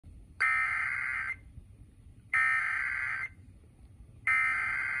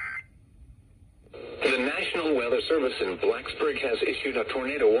Weather Service in Blacksburg has issued a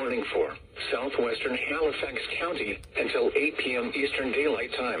tornado warning for southwestern Halifax County until 8 p.m. Eastern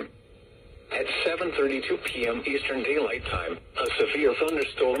Daylight Time. At 7:32 p.m. Eastern Daylight Time, a severe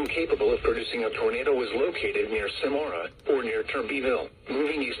thunderstorm capable of producing a tornado was located near Samora, or near Turbyville,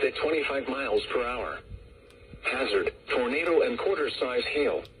 moving east at 25 miles per hour. Hazard, tornado and quarter-size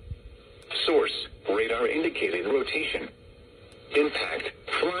hail. Source, radar indicated rotation. Impact,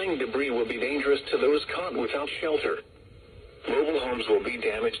 flying debris will be dangerous to those caught without shelter. Mobile homes will be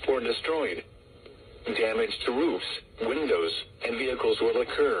damaged or destroyed. Damage to roofs, windows, and vehicles will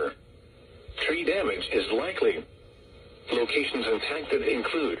occur. Tree damage is likely. Locations impacted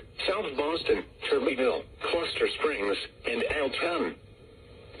include South Boston, Turbyville, Cluster Springs, and Alton.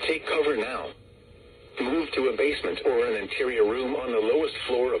 Take cover now. Move to a basement or an interior room on the lowest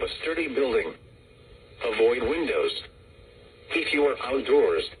floor of a sturdy building. Avoid windows. If you are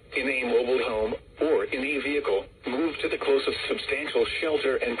outdoors, in a mobile home, or in a vehicle, move to the closest substantial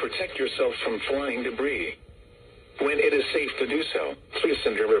shelter and protect yourself from flying debris. When it is safe to do so, please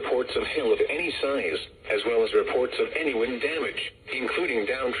send your reports of hail of any size, as well as reports of any wind damage, including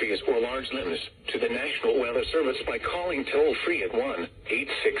downed trees or large limbs, to the National Weather Service by calling toll-free at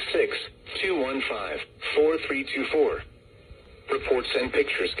 1-866-215-4324. Reports and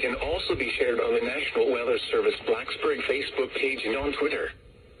pictures can also be shared on the National Weather Service Blacksburg Facebook page and on Twitter.